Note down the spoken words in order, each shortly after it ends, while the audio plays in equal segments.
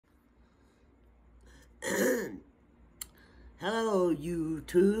Hello,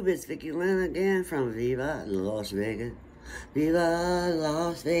 YouTube. It's Vicky Lynn again from Viva Las Vegas. Viva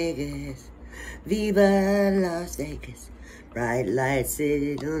Las Vegas. Viva Las Vegas. Bright light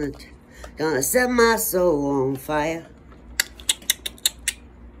city, gonna set my soul on fire.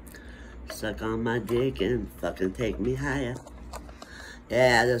 Suck on my dick and fucking take me higher.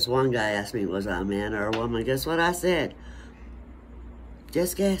 Yeah, this one guy asked me, was I a man or a woman? Guess what I said?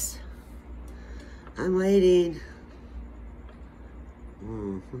 Just guess. I'm waiting.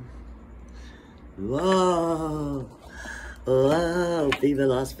 Whoa. Whoa. Viva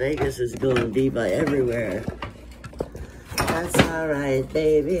Las Vegas is going Viva everywhere. That's alright,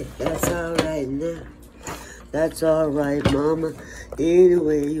 baby. That's alright now. That's alright, mama. Any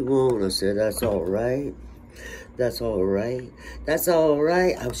way you want. I said, that's alright. That's alright. That's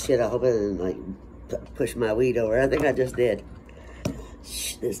alright. Oh, shit. I hope I didn't, like, push my weed over. I think I just did.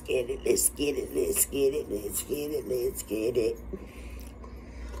 Shh, let's get it. Let's get it. Let's get it. Let's get it. Let's get it.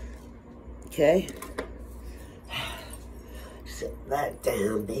 Okay. Sit that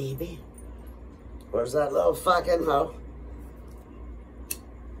down, baby. Where's that little fucking hoe?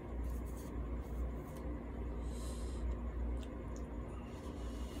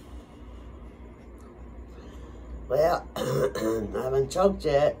 Well, I haven't choked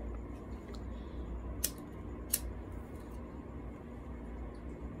yet.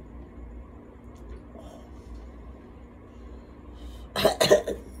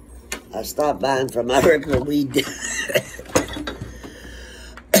 I stopped buying from my regular weed.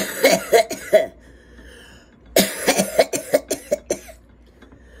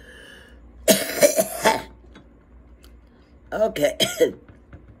 Okay.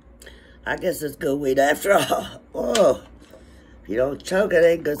 I guess it's good weed after all. Oh, if you don't choke, it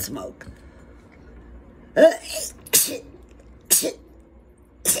ain't good smoke.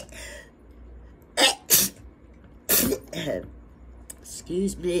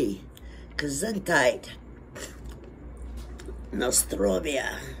 Excuse me. Gesundheit.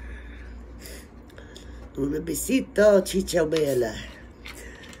 Nostrovia. Un besito, chichabela.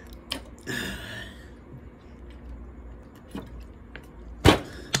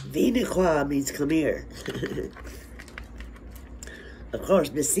 Vinicua means come here. Of course,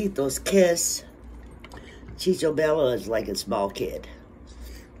 besitos, kiss. Chichabella is like a small kid.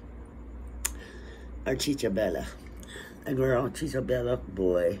 Or chichabella. A girl, chichabella,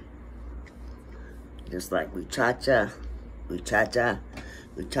 boy. Just like muchacha, muchacha.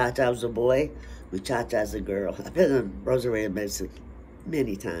 Muchacha was a boy, muchacha is a girl. I've been in Rosario, Mexico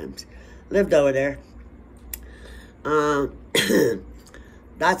many times. Lived over there.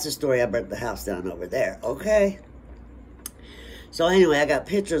 That's the story. I burnt the house down over there, okay? So anyway, I got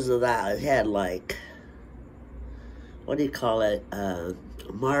pictures of that. It had like, what do you call it?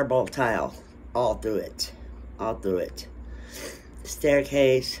 Marble tile all through it. All through it.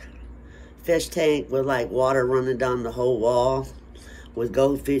 Staircase. Fish tank with like water running down the whole wall. With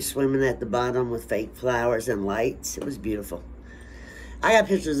goldfish swimming at the bottom with fake flowers and lights. It was beautiful. I got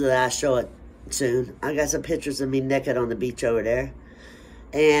pictures of that. I'll show it soon. I got some pictures of me naked on the beach over there.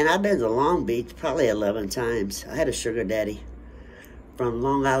 And I've been to Long Beach probably 11 times. I had a sugar daddy from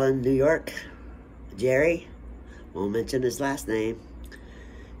Long Island, New York. Jerry. Won't mention his last name.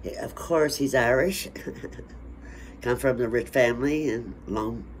 Of course, he's Irish. Come from the rich family in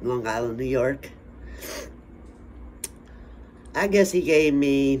Long Island, New York. I guess he gave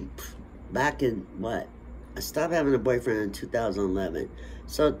me, back in, what? I stopped having a boyfriend in 2011.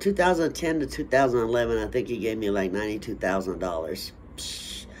 So 2010 to 2011, I think he gave me like $92,000.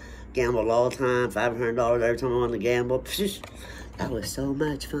 Gambled all the time, $500 every time I wanted to gamble. That was so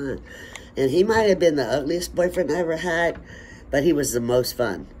much fun. And he might have been the ugliest boyfriend I ever had, but he was the most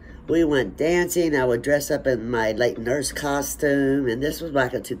fun. We went dancing. I would dress up in my like nurse costume, and this was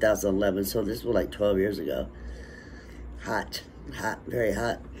back in 2011, so this was like 12 years ago. Hot, hot, very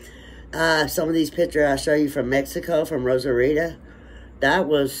hot. Some of these pictures I'll show you from Mexico, from Rosario. That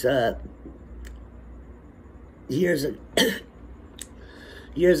was years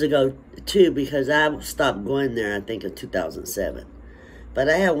ago too, because I stopped going there, I think, in 2007. But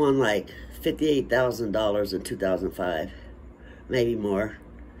I had won like $58,000 in 2005, maybe more.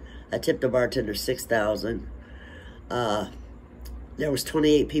 I tipped the bartender $6,000. There was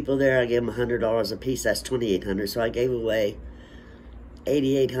 28 people there. I gave them $100 a piece. That's $2,800. So I gave away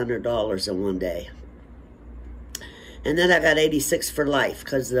 $8,800 in one day. And then I got 86 for life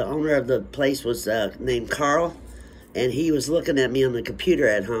because the owner of the place was named Carl, and he was looking at me on the computer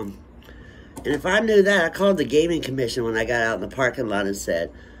at home. And if I knew that, I called the gaming commission when I got out in the parking lot and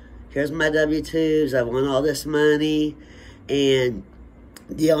said, here's my W-2s. I won all this money, and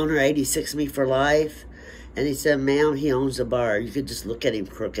the owner 86 me for life. And he said, ma'am, he owns a bar. You could just look at him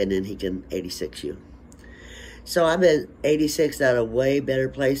crooked and he can 86 you. So I've been 86 out of way better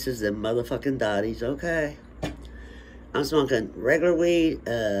places than motherfucking Dottie's. Okay. I'm smoking regular weed,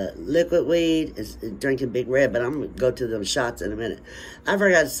 liquid weed, and drinking Big Red, but I'm going to go to them shots in a minute. I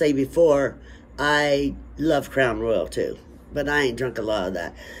forgot to say before, I love Crown Royal too, but I ain't drunk a lot of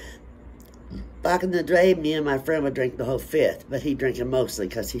that. Back in the day, me and my friend would drink the whole fifth, but he drinking mostly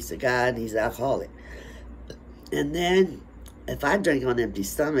because he's a guy and he's alcoholic. And then, if I drink on an empty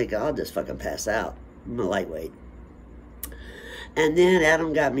stomach, I'll just fucking pass out. I'm a lightweight. And then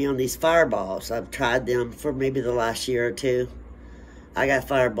Adam got me on these Fireballs. I've tried them for maybe the last year or two. I got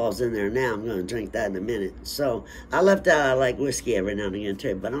Fireballs in there now. I'm going to drink that in a minute. So, I left out I like whiskey every now and again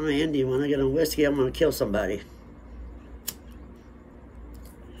too. But I'm an Indian. When I get on whiskey, I'm going to kill somebody.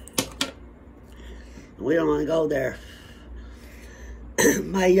 We don't want to go there.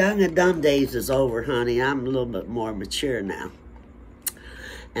 My young and dumb days is over, honey. I'm a little bit more mature now.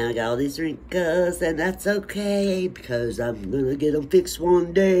 And I got all these wrinkles, and that's okay, because I'm going to get them fixed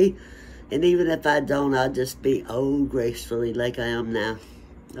one day. And even if I don't, I'll just be old gracefully like I am now.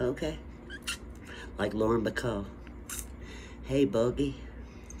 Okay? Like Lauren Bacall. Hey, Bogey.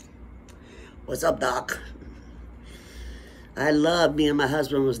 What's up, Doc? I love, me and my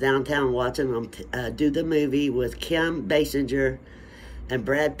husband was downtown watching them do the movie with Kim Basinger and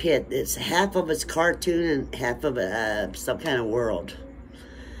Brad Pitt. It's half of it's cartoon and half of it some kind of world.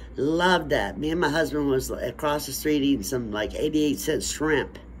 Love that. Me and my husband was across the street eating some like 88-cent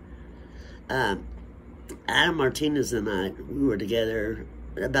shrimp. Adam Martinez and I, we were together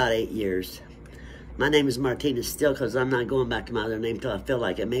about 8 years. My name is Martinez still because I'm not going back to my other name till I feel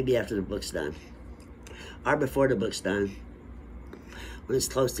like it. Maybe after the book's done. Or before the book's done. When it's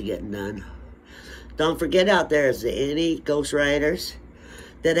close to getting done. Don't forget out there, is there any ghostwriters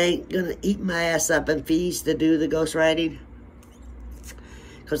that ain't going to eat my ass up in fees to do the ghostwriting?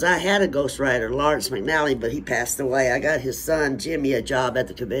 Because I had a ghostwriter, Lawrence McNally, but he passed away. I got his son, Jimmy, a job at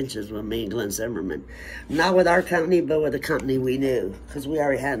the conventions with me and Glenn Zimmerman. Not with our company, but with a company we knew. Because we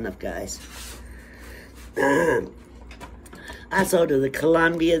already had enough guys. I sold to the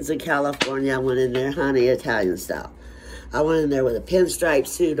Colombians in California. I went in there, honey, Italian style. I went in there with a pinstripe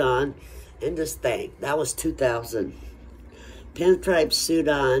suit on. And just think, that was 2000. Pinstripe suit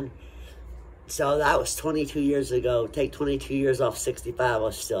on. So that was 22 years ago. Take 22 years off 65, I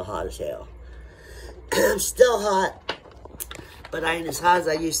was still hot as hell. I'm still hot, but I ain't as hot as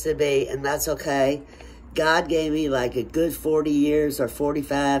I used to be, and that's okay. God gave me like a good 40 years or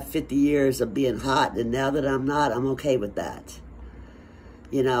 45, 50 years of being hot, and now that I'm not, I'm okay with that.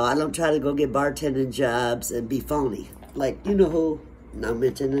 You know, I don't try to go get bartending jobs and be phony. Like, you know who? Not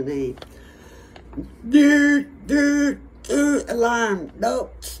mention the name. Alarm.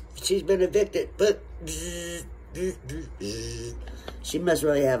 Nope. She's been evicted, but she must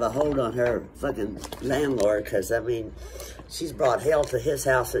really have a hold on her fucking landlord, because, I mean, she's brought hell to his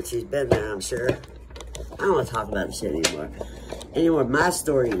house that she's been there, I'm sure. I don't want to talk about this shit anymore. Anymore, my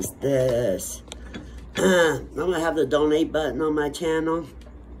story is this. I'm going to have the donate button on my channel,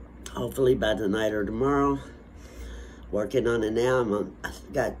 hopefully by tonight or tomorrow. Working on it now.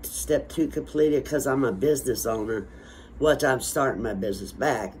 I've got step 2 completed because I'm a business owner. Which I'm starting my business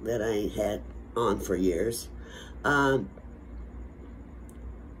back that I ain't had on for years. A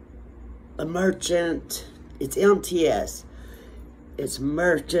merchant, it's MTS. It's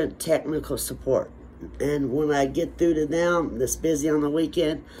Merchant Technical Support. And when I get through to them, that's busy on the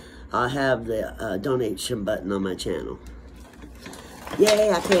weekend, I'll have the donation button on my channel.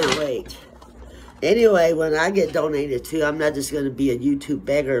 Yay, I can't wait. Anyway, when I get donated to, I'm not just going to be a YouTube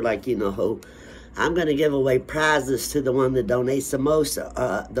beggar like you know who. I'm going to give away prizes to the one that donates the most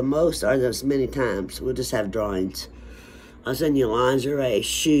or as many times. We'll just have drawings. I'll send you lingerie,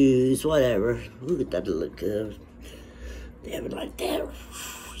 shoes, whatever. Look at that, look good. They have it like that.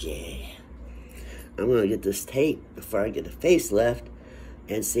 Yeah. I'm going to get this tape before I get the facelift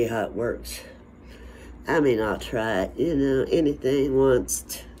and see how it works. I mean, I'll try it. You know, anything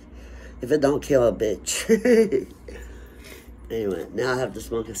once. If it don't kill a bitch. Anyway, now I have to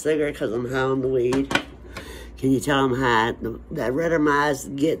smoke a cigarette because I'm high on the weed. Can you tell I'm high? The redder my eyes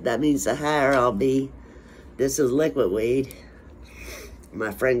get, that means the higher I'll be. This is liquid weed.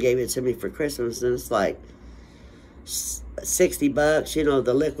 My friend gave it to me for Christmas, and it's like $60. You know,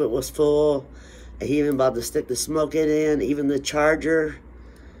 the liquid was full. And he even bought the stick to smoke it in, even the charger.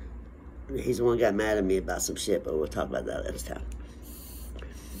 He's the one who got mad at me about some shit, but we'll talk about that next time.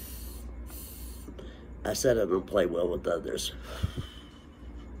 I said I don't play well with others.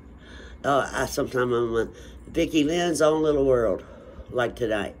 Oh, sometimes I'm on Vicky Lynn's own little world, like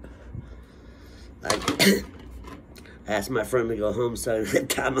tonight. I asked my friend to go home so I didn't have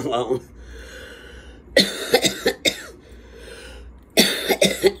time alone.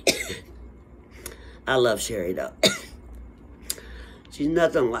 I love Sherry, though. She's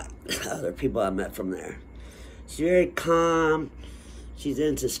nothing like other people I met from there. She's very calm. She's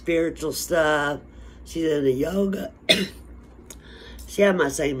into spiritual stuff. She's into yoga. She has my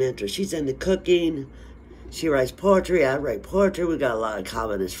same interest. She's into cooking. She writes poetry. I write poetry. We got a lot of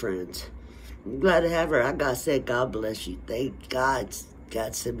common as friends. I'm glad to have her. I gotta say, God bless you. Thank God.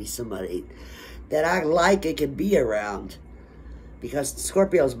 God sent me somebody that I like and can be around. Because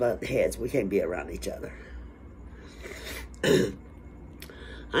Scorpios butt heads. We can't be around each other.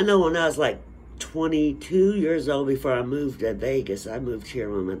 I know when I was like 22 years old, before I moved to Vegas, I moved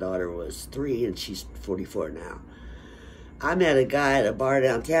here when my daughter was 3 and she's 44 now. I met a guy at a bar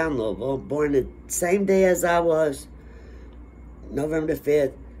downtown Louisville, born the same day as I was, November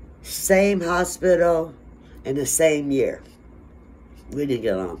 5th, same hospital, and the same year. We didn't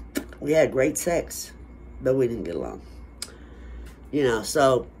get along. We had great sex, but we didn't get along. You know,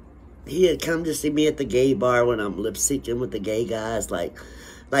 so he had come to see me at the gay bar when I'm lip-syncing with the gay guys, like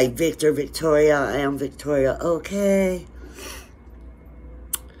Victor, Victoria, I am Victoria, okay.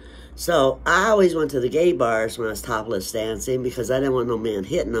 So I always went to the gay bars when I was topless dancing because I didn't want no man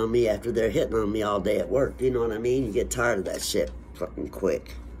hitting on me after they're hitting on me all day at work. You know what I mean? You get tired of that shit fucking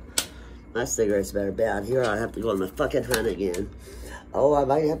quick. My cigarettes better be out here. I have to go on the fucking hunt again. Oh, I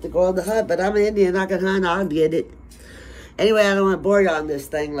might have to go on the hunt, but I'm an Indian. I can hunt. I'll get it. Anyway, I don't want to bore you on this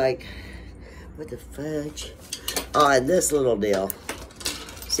thing like, what the fudge? Oh, and this little deal.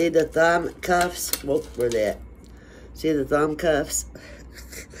 See the thumb cuffs? Whoop, where they at? See the thumb cuffs?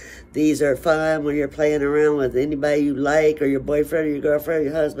 These are fun when you're playing around with anybody you like, or your boyfriend, or your girlfriend, or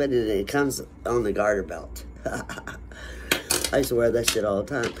your husband, and it comes on the garter belt. I used to wear that shit all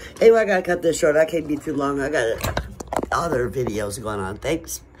the time. Anyway, I gotta cut this short. I can't be too long. I got other videos going on.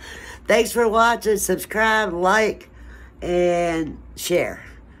 Thanks for watching. Subscribe, like, and share.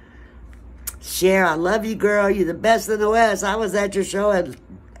 Share. I love you, girl. You're the best in the West. I was at your show at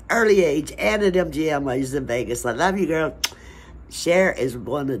early age and at MGM. I was in Vegas. I love you, girl. Share is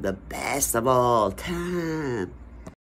one of the best of all time.